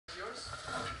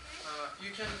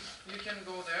you can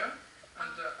go there,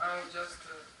 and I'll just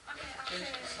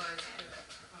change the slides here.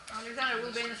 Alexander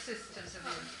will be an assistant of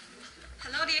you.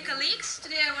 Hello dear colleagues,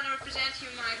 today I want to present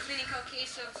you my clinical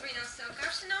case of renal cell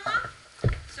carcinoma.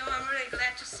 So I'm really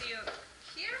glad to see you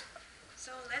here.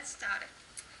 So let's start it.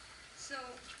 So,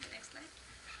 next slide.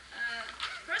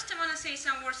 First I want to say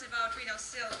some words about renal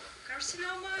cell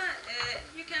carcinoma.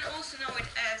 You can also know it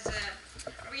as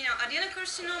renal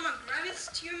adenocarcinoma, Gravis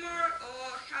tumor,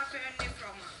 or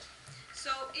hypernephroma.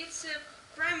 So it's a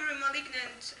primary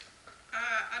malignant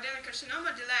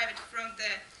adenocarcinoma derived from the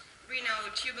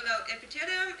renal tubular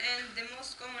epithelium and the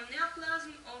most common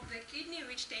neoplasm of the kidney,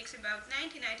 which takes about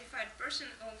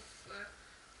 90–95% of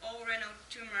all renal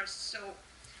tumors. So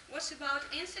what's about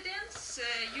incidence?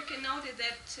 You can note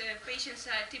that patients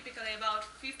are typically about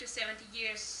 50–70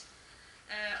 years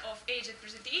of age at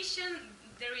presentation.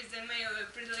 There is a male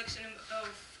predilection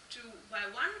of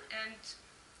 2:1, and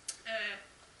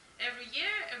every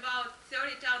year about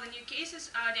 30,000 new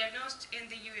cases are diagnosed in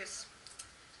the US.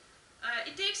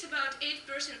 It takes about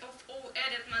 8% of all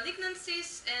adult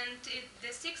malignancies, and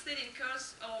the sixth leading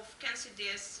cause of cancer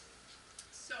deaths.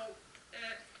 So,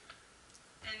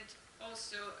 and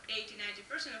also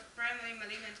 80–90% of primary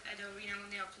malignant adenorenal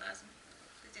neoplasm.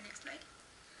 Please, the next slide.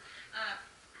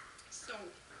 So,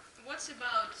 what's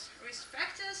about risk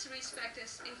factors? Risk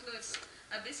factors includes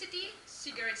obesity,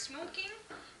 cigarette smoking,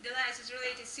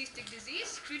 dialysis-related cystic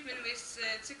disease, treatment with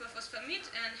cyclophosphamide,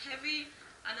 and heavy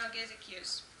analgesic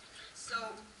use.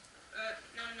 So,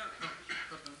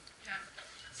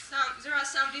 there are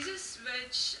some diseases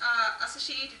which are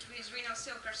associated with renal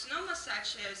cell carcinoma,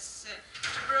 such as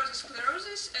tuberous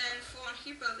sclerosis and von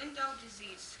Hippel-Lindau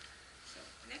disease. So,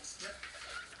 next.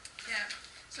 Yeah.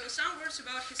 So, some words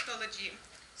about histology.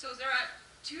 So, there are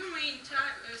two main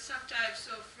subtypes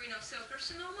of renal cell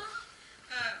carcinoma.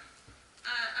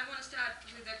 I want to start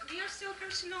with the clear cell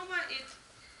carcinoma. It's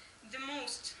the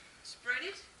most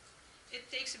spread. It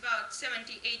takes about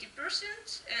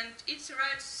 70–80%, and it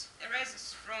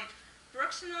arises from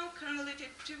proximal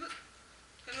convoluted tubulars.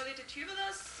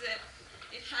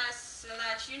 It has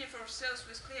large uniform cells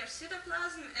with clear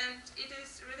cytoplasm, and it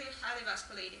is really highly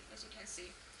vasculated, as you can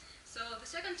see. So the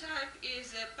second type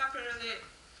is papillary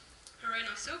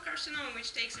renal cell carcinoma,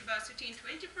 which takes about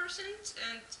 13–20%,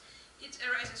 and it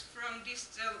arises from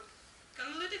distal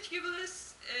convoluted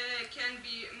tubulars, can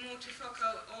be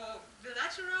multifocal or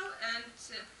bilateral, and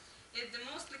is the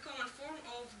mostly common form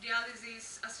of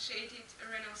dialysis-associated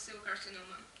renal cell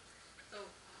carcinoma. So,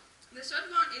 the third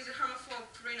one is a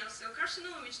homophobe renal cell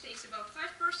carcinoma, which takes about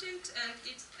 5%, and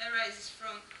it arises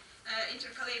from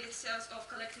intercalated cells of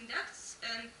collecting ducts,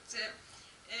 and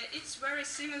it's very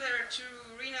similar to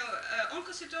renal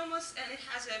oncocytomas, and it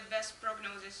has a best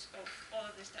prognosis of all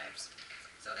of these types.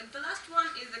 So, and the last one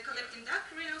is the collecting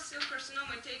duct renal cell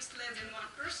carcinoma. It takes less than 1%,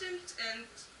 and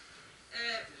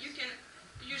you can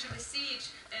usually see it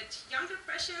at younger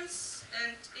patients,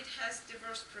 and it has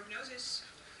diverse prognosis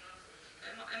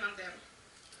among them.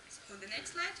 So, the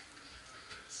next slide.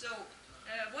 So,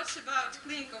 what's about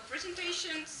clinical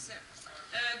presentations?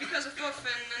 Because of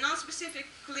often non-specific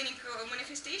clinical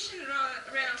manifestation,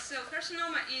 renal cell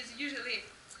carcinoma is usually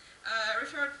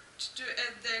referred to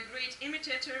as the great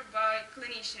imitator by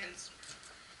clinicians.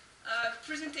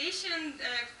 Presentation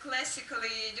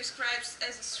classically describes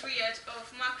as a triad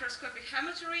of macroscopic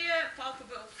hematuria,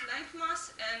 palpable flank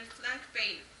mass, and flank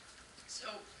pain. So,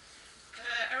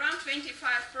 around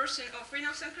 25% of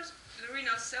renal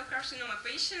cell carcinoma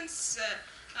patients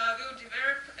will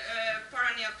develop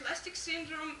paraneoplastic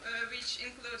syndrome, which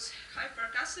includes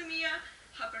hypercalcemia,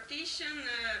 hypertension,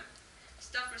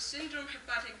 Stafford syndrome,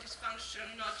 hepatic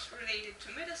dysfunction not related to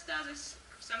metastasis.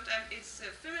 Sometimes it's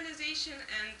feminization,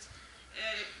 and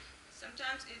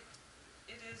sometimes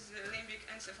it is limbic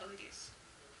encephalitis.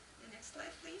 The next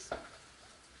slide, please.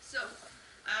 So,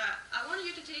 I want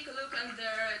you to take a look at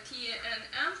the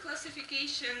TNM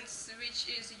classifications, which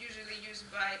is usually used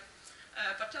by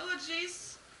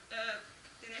pathologists.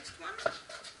 The next one.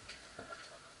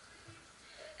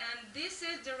 And this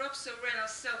is the Robson renal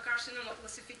cell carcinoma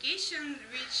classification,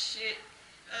 which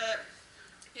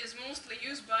is mostly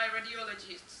used by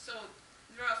radiologists. So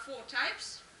there are 4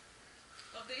 types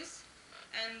of this,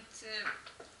 and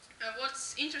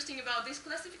what's interesting about this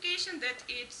classification that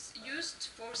it's used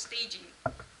for staging.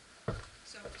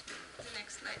 So the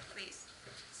next slide, please.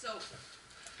 So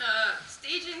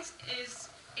staging is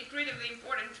incredibly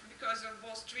important because of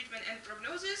both treatment and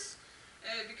prognosis,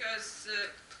 because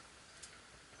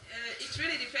it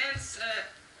really depends,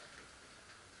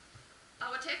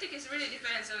 our tactic really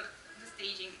depends on the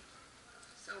staging.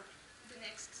 So, the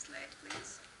next slide,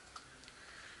 please.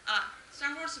 Some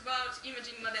words about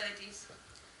imaging modalities.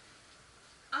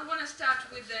 I want to start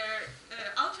with the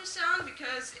ultrasound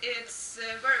because it's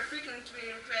very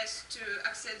frequently requested to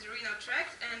access the renal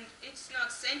tract, and it's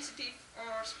not sensitive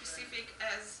or specific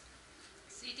as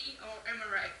CT or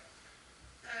MRI.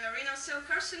 Renal cell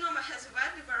carcinoma has a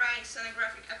widely varying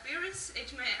sonographic appearance.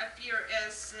 It may appear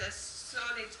as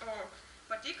solid or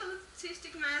particulate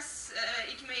cystic mass.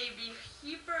 It may be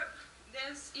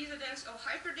hyperdense, either dense or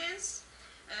hyperdense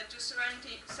to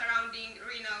surrounding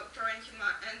renal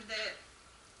parenchyma, and the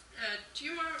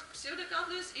tumor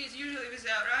pseudogalus is usually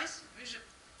visualized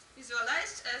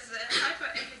as a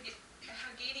hyperagenic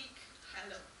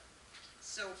halo.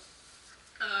 So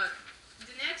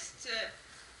the next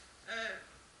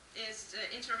is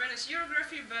intravenous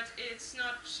urography, but it's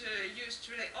not used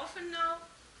really often now,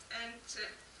 and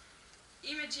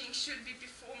imaging should be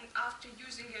performed after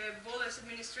using a bolus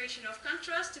administration of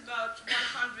contrast, about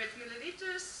 100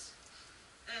 milliliters.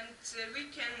 And we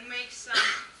can make some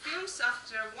films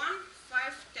after 1,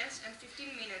 5, 10, and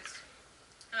 15 minutes.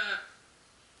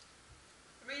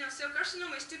 Renal cell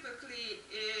carcinoma is typically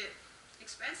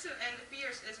expensive and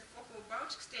appears as a focal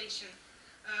pouch extension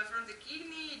from the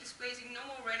kidney, displacing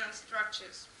normal renal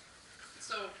structures.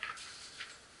 So,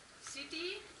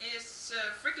 CT is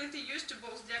frequently used to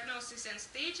both diagnosis and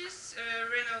stages,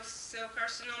 renal cell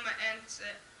carcinoma, and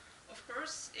of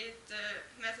course, it's the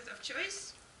method of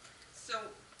choice. So,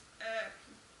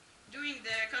 doing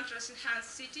the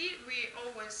contrast-enhanced CT, we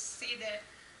always see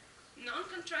the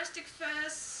non-contrastic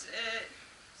phase.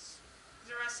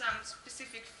 There are some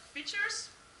specific features.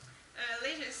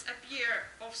 Lesions appear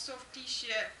of soft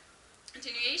tissue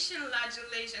attenuation. Larger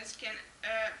lesions can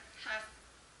have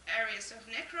areas of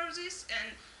necrosis,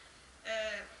 and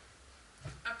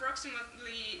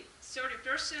approximately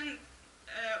 30%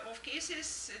 of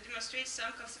cases demonstrate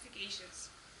some calcifications.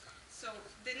 So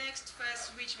the next phase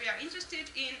which we are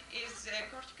interested in is the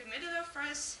corticomedullary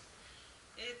phase.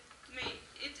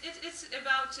 It's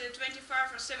about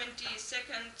 25 or 70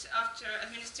 seconds after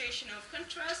administration of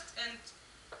contrast, and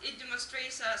it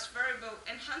demonstrates as variable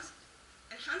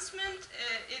enhancement.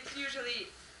 It's usually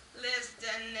less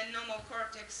than the normal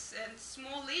cortex, and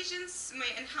small lesions may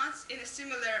enhance in a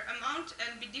similar amount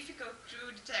and be difficult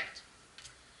to detect.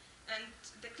 And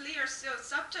the clear cell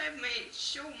subtype may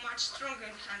show much stronger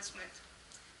enhancement.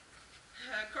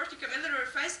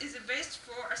 Corticomedullary phase is the best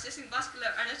for assessing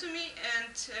vascular anatomy,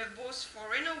 and both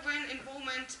for renal vein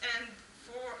involvement and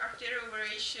for arterial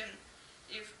variation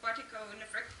if particle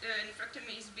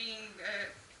nephrectomy is being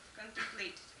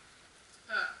contemplated.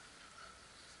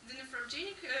 The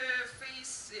nephrogenic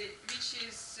phase, which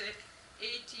is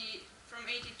from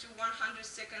 80 to 100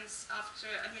 seconds after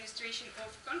administration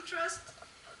of contrast,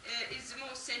 is the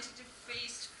most sensitive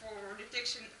phase for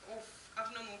detection of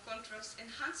abnormal contrast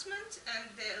enhancement, and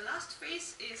the last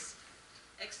phase is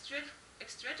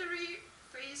excretory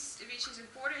phase, which is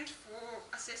important for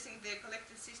assessing the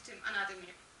collected system anatomy.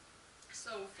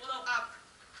 So follow-up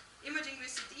imaging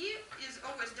with CT is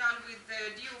always done with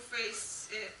the dual-phase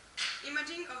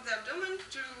imaging of the abdomen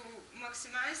to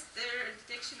maximize the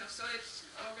detection of solid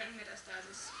organ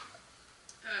metastasis.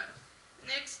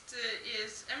 Next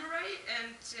is MRI,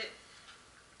 and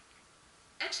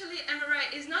actually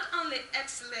MRI is not only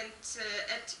excellent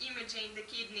at imaging the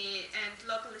kidney and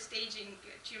locally staging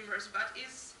tumors, but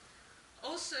is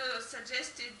also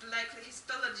suggested likely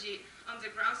histology on the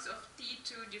grounds of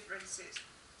T2 differences.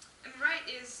 MRI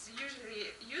is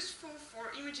usually useful for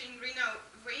imaging renal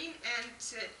vein and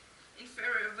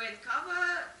inferior vein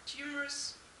cava,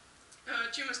 tumors,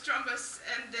 tumor thrombus,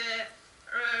 and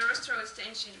rostral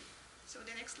extension. So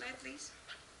the next slide, please.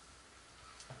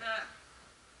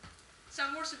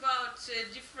 Some words about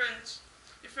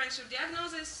differential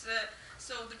diagnosis.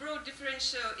 So the broad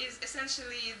differential is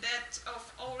essentially that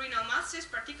of all renal masses,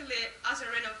 particularly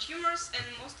other renal tumors, and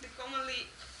mostly commonly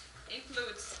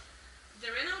includes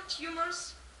the renal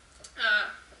tumors,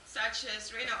 such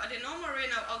as renal adenoma,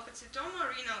 renal alpha-cytoma,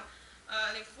 renal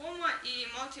lymphoma,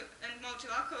 and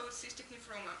multilocal cystic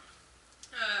nephroma.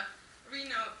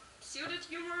 Renal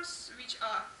pseudotumors, which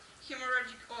are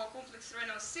hemorrhagic or complex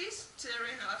renal cyst,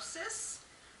 renal abscess,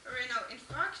 renal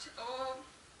infarct, or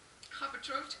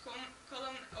hypertrophied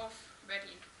column of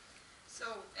Bettine. So,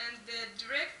 and the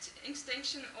direct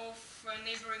extension of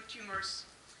neighboring tumors.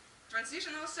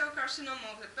 Transitional cell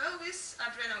carcinoma of the pelvis,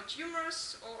 adrenal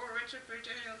tumors, or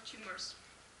retroperitoneal tumors.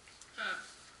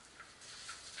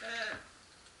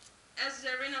 As the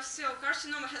renal cell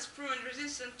carcinoma has proven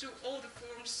resistant to all the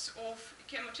forms of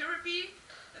chemotherapy,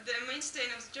 the mainstay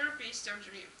of the therapy is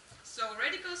surgery. So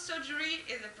radical surgery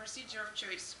is the procedure of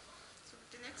choice. So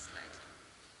the next slide.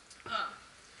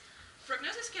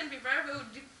 prognosis can be variable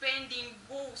depending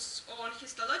both on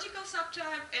histological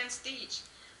subtype and stage.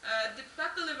 The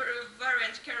papillary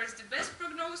variant carries the best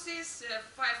prognosis,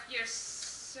 5 years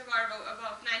survival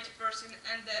about 90%,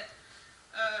 and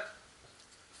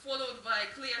followed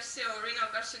by clear cell renal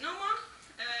carcinoma.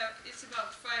 It's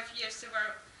about 5 years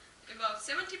survival, about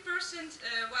 70%,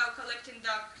 while collecting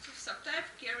duct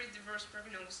subtype carries the worst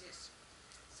prognosis.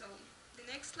 So the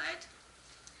next slide.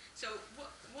 So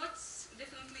what's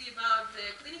definitely about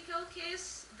the clinical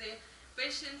case? The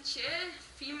patient chair,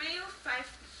 female,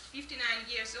 59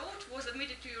 years old, was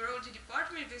admitted to urology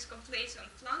department with complaints on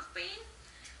flank pain.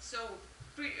 So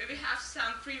we have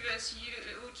some previous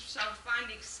ultrasound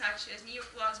findings such as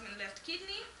neoplasm in left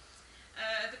kidney.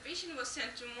 The patient was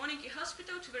sent to Moniki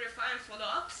Hospital to verify and follow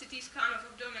up. CT scan of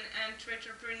abdomen and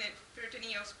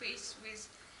retroperitoneal space with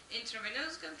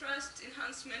intravenous contrast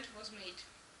enhancement was made.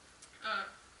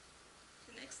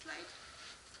 The next slide.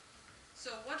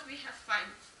 So what we have found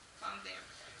there.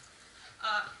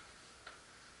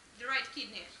 The right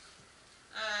kidney.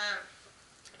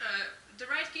 The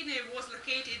right kidney was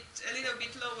located a little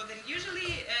bit lower than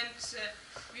usually, and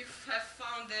we have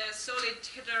found a solid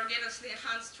heterogeneously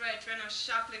enhanced right renal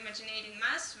sharply marginating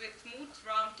mass with smooth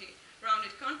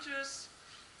rounded contours.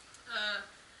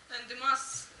 And the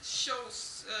mass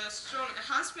shows strong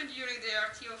enhancement during the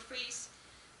arterial phase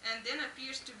and then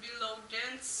appears to be low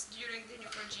dense during the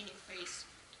nephrogenic phase.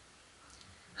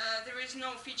 There is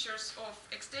no features of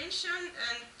extension,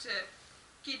 and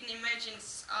kidney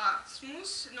margins are smooth,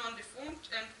 non-deformed,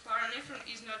 and paranephron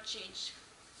is not changed.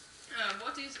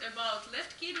 What is about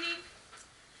left kidney?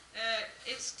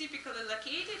 It's typically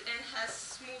located and has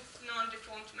smooth,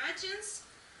 non-deformed margins.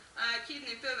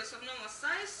 Kidney pelvis of normal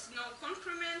size, no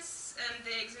complements, and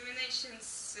the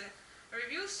examinations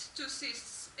reveals 2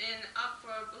 cysts in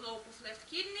upper lobe of left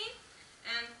kidney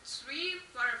and 3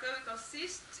 parapelvical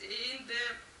cysts in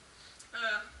the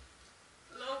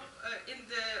lower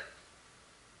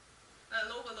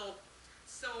lobe.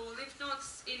 So lymph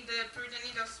nodes in the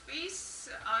peritoneal space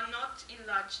are not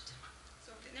enlarged.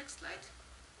 So the next slide.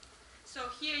 So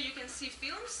here you can see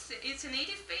films. It's a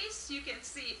native phase. You can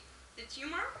see the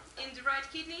tumor in the right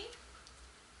kidney.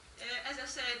 As I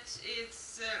said,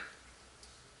 it's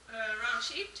round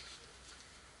shaped.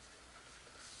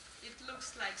 It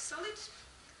looks like solid.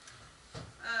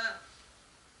 I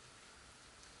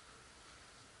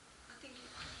think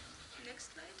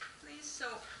next slide, please.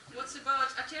 So what's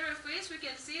about arterial phase? We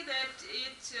can see that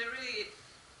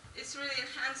it's really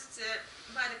enhanced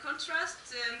by the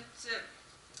contrast, and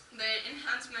the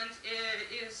enhancement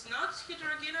is not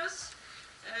heterogeneous.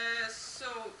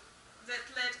 So that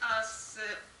let us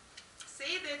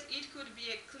say that it could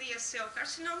be a clear cell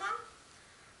carcinoma.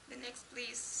 The next,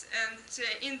 please. And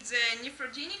in the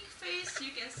nephrogenic phase,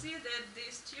 you can see that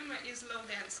this tumor is low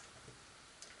dense.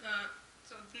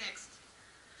 So next.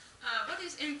 What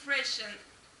is impression?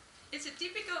 It's a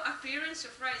typical appearance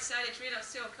of right-sided renal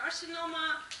cell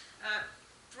carcinoma,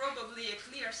 probably a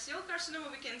clear cell carcinoma.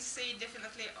 We can say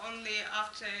definitely only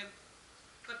after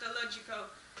pathological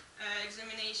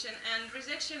examination, and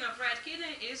resection of right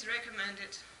kidney is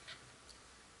recommended.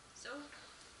 So,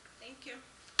 thank you.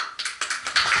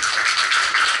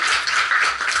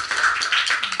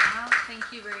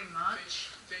 Thank you very much.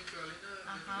 Thank you,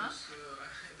 Alina.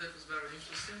 That was very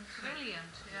interesting.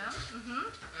 Brilliant, yeah.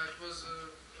 It was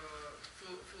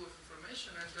full of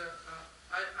information, and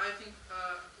I think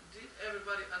did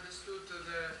everybody understood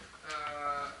the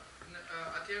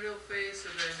arterial phase, the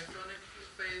nephronic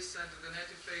phase, and the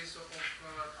native phase of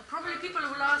probably people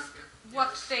will ask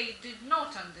what they did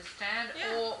not understand,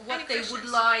 or what they would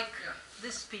questions? like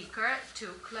the speaker to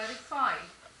clarify.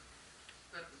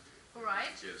 All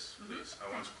right? Yes, please. I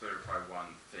want to clarify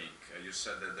one thing. You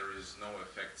said that there is no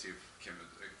effective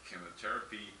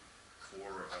chemotherapy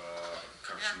for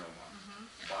carcinoma.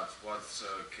 But what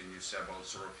can you say about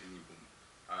sorafenib?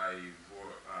 I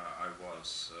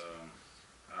was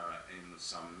in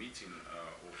some meeting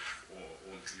of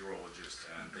urologists,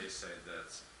 and they said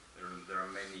that there are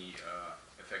many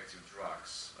effective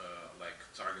drugs like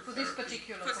target for therapy. this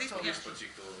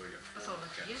particular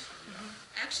pathology. Yes.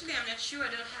 Actually, I'm not sure. I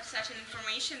don't have such an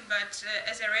information, but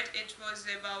as I read, it was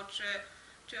about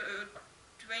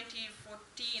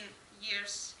 2014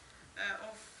 years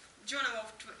of journal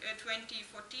of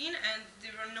 2014, and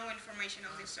there were no information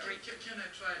on this. Sorry. Can I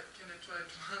try to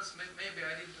answer? Maybe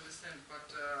I didn't understand, but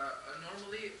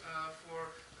normally for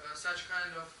such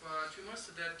kind of tumors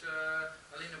that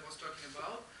Alina was talking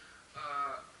about,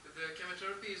 the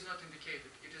chemotherapy is not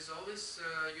indicated. It is always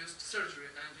used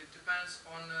surgery, and it depends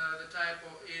on the type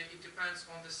of. It depends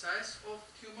on the size of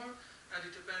tumor and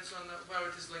it depends on where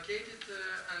it is located,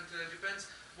 and depends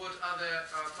what other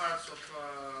parts of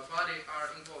body are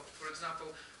involved. For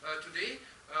example, today,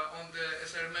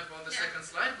 as I remember on the second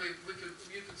slide, you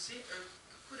could see,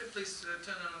 could you please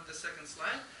turn on the second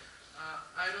slide?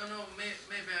 I don't know,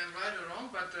 maybe I'm right or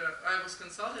wrong, but I was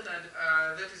consulted, and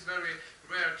that is very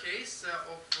rare case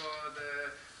of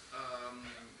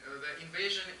the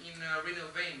invasion in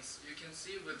renal veins. You can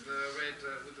see with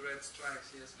red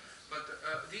stripes, yes. But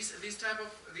this type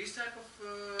of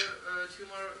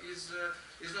tumor is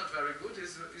not very good.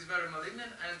 is very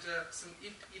malignant, and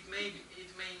it may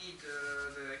need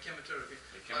the chemotherapy.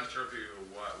 The chemotherapy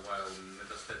while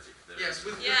metastatic. Yes,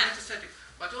 with metastatic.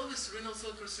 But always renal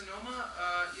cell carcinoma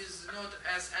is not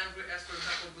as angry as, for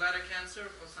example, bladder cancer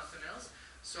or something else.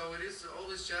 So it is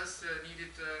always just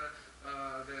needed.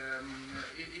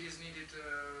 It is needed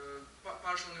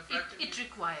partial nephrectomy. It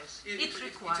requires. It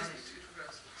requires.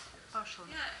 Partial.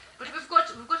 Yeah. But we've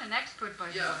got an expert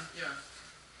by the way. Yeah.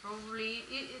 Probably.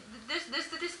 Does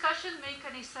the discussion make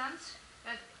any sense?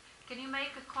 Can you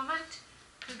make a comment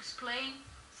to explain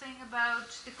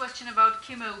the question about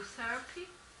chemotherapy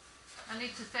and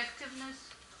its effectiveness?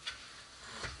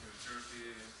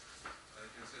 Chemotherapy, I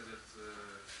can say that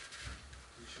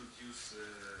we should use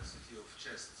CT of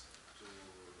chest to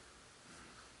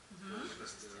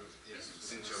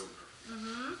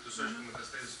to search for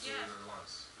metastasis to the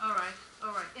lungs. All right.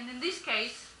 And in this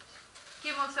case,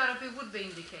 chemotherapy would be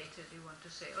indicated. You want to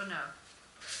say, or no?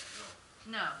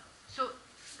 No. So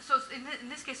in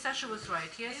this case, Sasha was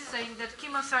right. Yes, saying that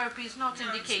chemotherapy is not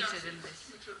indicated in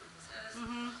this.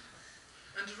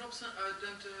 And Robson,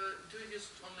 do you use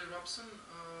only Robson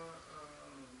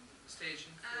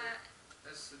staging?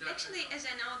 Actually, as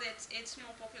I know, that it's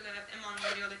more popular among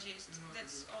radiologists.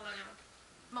 That's all I know.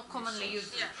 More commonly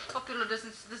used. Yeah. Popular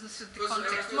doesn't suit the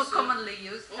context. More commonly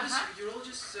used. All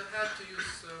urologists have to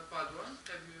use PAD-1.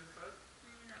 Have you heard?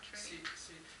 Not really.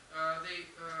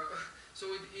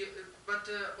 But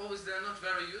always they are not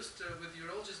very used with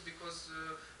urologists because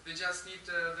they just need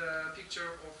the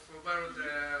picture of where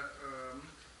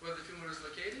the tumor is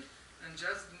located, and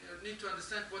just need to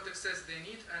understand what access they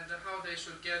need and how they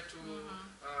should get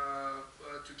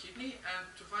to kidney, and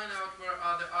to find out where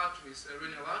are the arteries,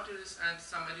 renal arteries, and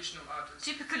some additional arteries.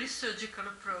 Typically surgical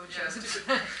approach. Yes.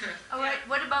 All right.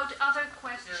 What about other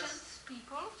questions,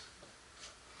 people?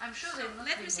 I'm sure there must be more.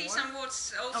 Let me say some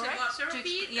words also about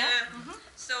therapy.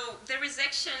 So the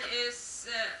resection is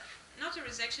not a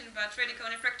resection, but radical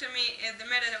nephrectomy is the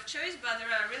method of choice, but there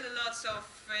are really lots of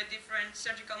different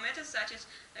surgical methods, such as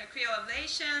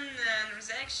cryoablation and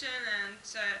resection and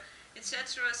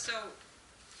etc. So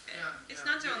it's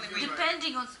not the only way.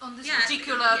 Depending on this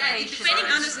particular patient.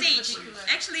 Depending on the stage.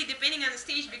 Actually, depending on the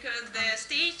stage, because the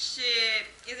stage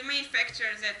is the main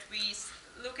factor that we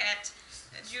look at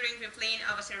during the planning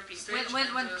of a therapy.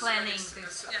 When planning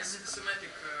this.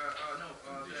 Somatic,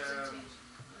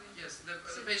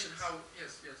 the patient, how,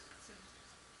 yes.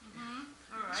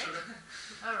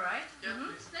 All right. Yeah,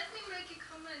 please. Let me make a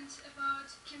comment about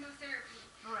chemotherapy.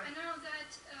 All right. I know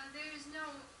that there is no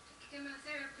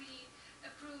chemotherapy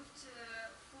approved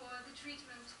for the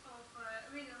treatment of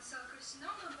renal cell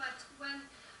carcinoma, but when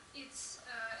it's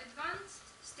advanced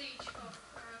stage of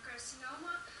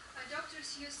carcinoma,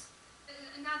 doctors use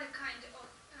another kind of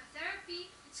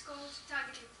therapy. It's called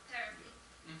targeted therapy,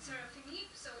 sorafenib.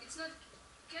 So it's not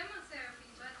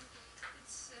chemotherapy, but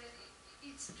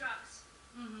it's drugs.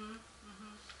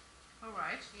 All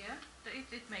right. Yeah,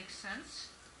 it makes sense.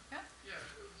 Yeah,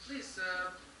 please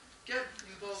get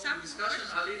involved in discussion.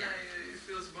 Alina, it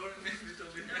feels boring maybe a little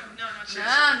bit.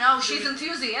 No, She's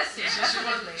enthusiastic.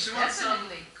 She wants some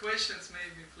questions,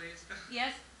 maybe, please.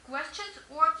 Yes, questions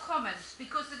or comments,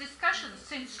 because the discussion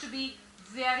seems to be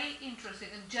very interesting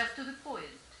and just to the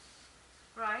point,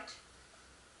 right?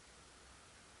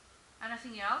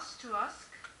 Anything else to ask?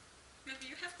 Maybe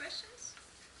you have questions?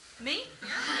 Me?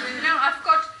 No, I've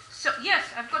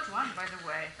got one, by the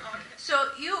way. Okay.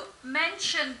 So you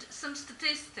mentioned some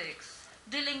statistics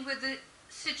dealing with the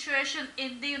situation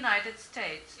in the United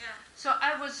States. Yeah. So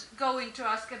I was going to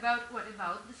ask what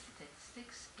about the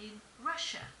statistics in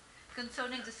Russia,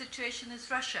 concerning the situation in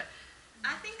Russia.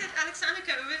 I think that Alexander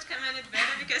would comment it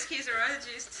better because he's a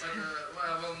radiologist.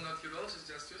 But, well, not urologist,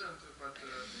 just student, but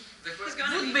the question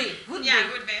Would be. Would be. I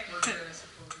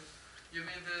suppose. You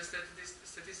mean the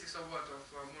statistics of what? Of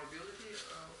morbidity?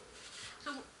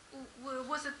 So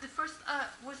was it the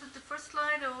first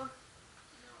slide or?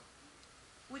 No.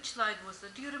 Which slide was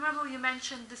it? Do you remember you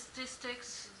mentioned the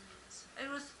statistics? It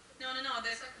was. No.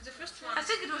 The first one. I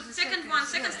think it was the second one.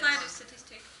 Second slide is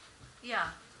statistic. Yeah,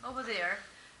 over there.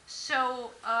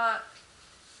 So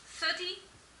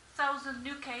 30,000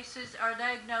 new cases are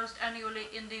diagnosed annually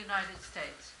in the United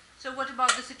States. So what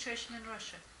about the situation in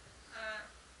Russia?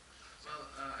 Well,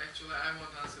 actually, I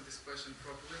won't answer this question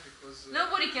properly because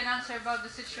Nobody can answer about the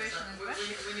situation in Russia.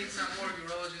 we need some more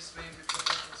urologists, maybe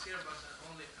professionals here, but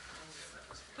only that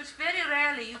was here. But very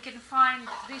rarely you can find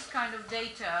this kind of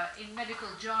data in medical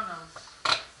journals,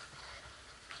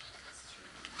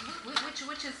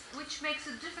 which makes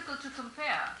it difficult to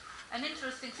compare. An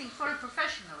interesting thing for a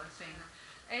professional, I think,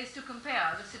 is to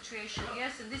compare the situation,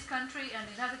 yes, in this country and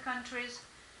in other countries.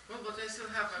 Well, but I still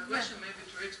have a question, maybe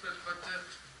to expert,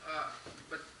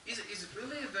 but is it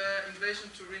really the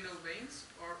invasion to renal veins,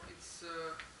 or it's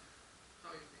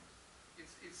how you think?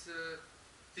 It's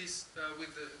this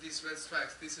with these red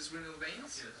spikes. This is renal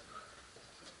veins. Yes,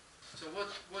 right. So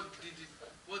what did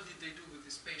they do with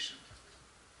this patient?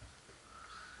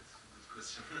 That's a good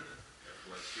question.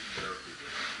 Like chemotherapy.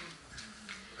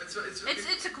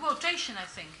 It's a quotation, I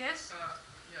think, yes?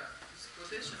 Yeah, it's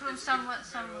quotation. From it's someone.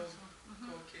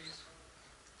 cold case.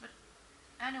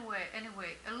 Anyway,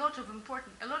 a lot of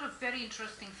very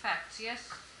interesting facts, yes,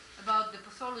 about the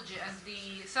pathology and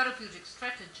the therapeutic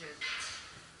strategies.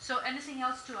 So, anything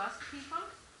else to ask people?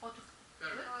 Or to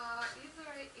Is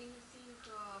there any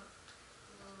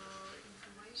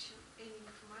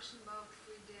information about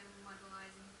 3D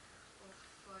modelizing of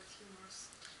tumors?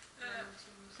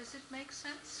 does it make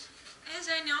sense? As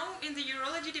I know, in the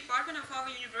urology department of our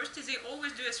university, they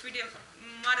always do a 3D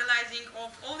modelizing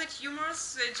of all the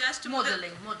tumors just to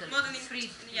Modeling. 3D,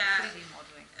 3D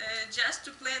modeling. just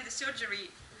to plan the surgery,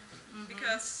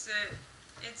 because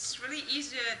it's really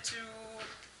easier to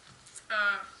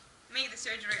make the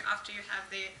surgery after you have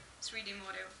the 3D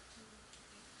model.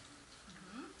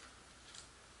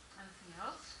 Anything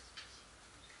else?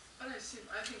 Well, I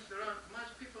think there are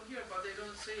much people here, but they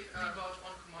don't say about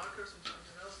oncomarkers and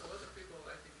something else. A lot of people,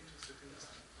 I think, interested in this.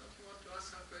 Don't you want to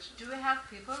ask some questions? Do we have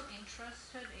people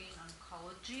interested in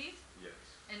oncology Yes.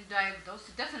 and diagnosis?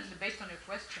 Definitely based on your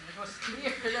question, it was clear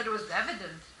that it was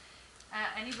evident.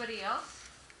 Anybody else?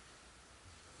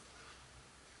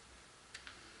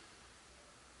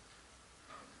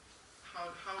 How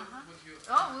would you?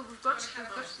 Oh, we've got.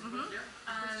 Yeah.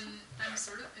 I'm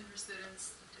sort of interested in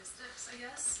statistics, I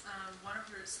guess. One of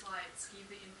your slides gave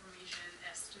the information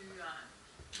as to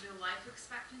the life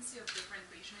expectancy of different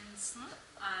patients,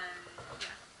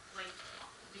 like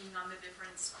being on the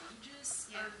different stages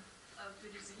of the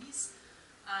disease.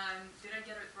 Did I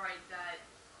get it right that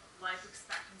life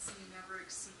expectancy never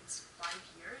exceeds 5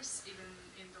 years, even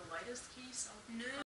in the lightest case? No.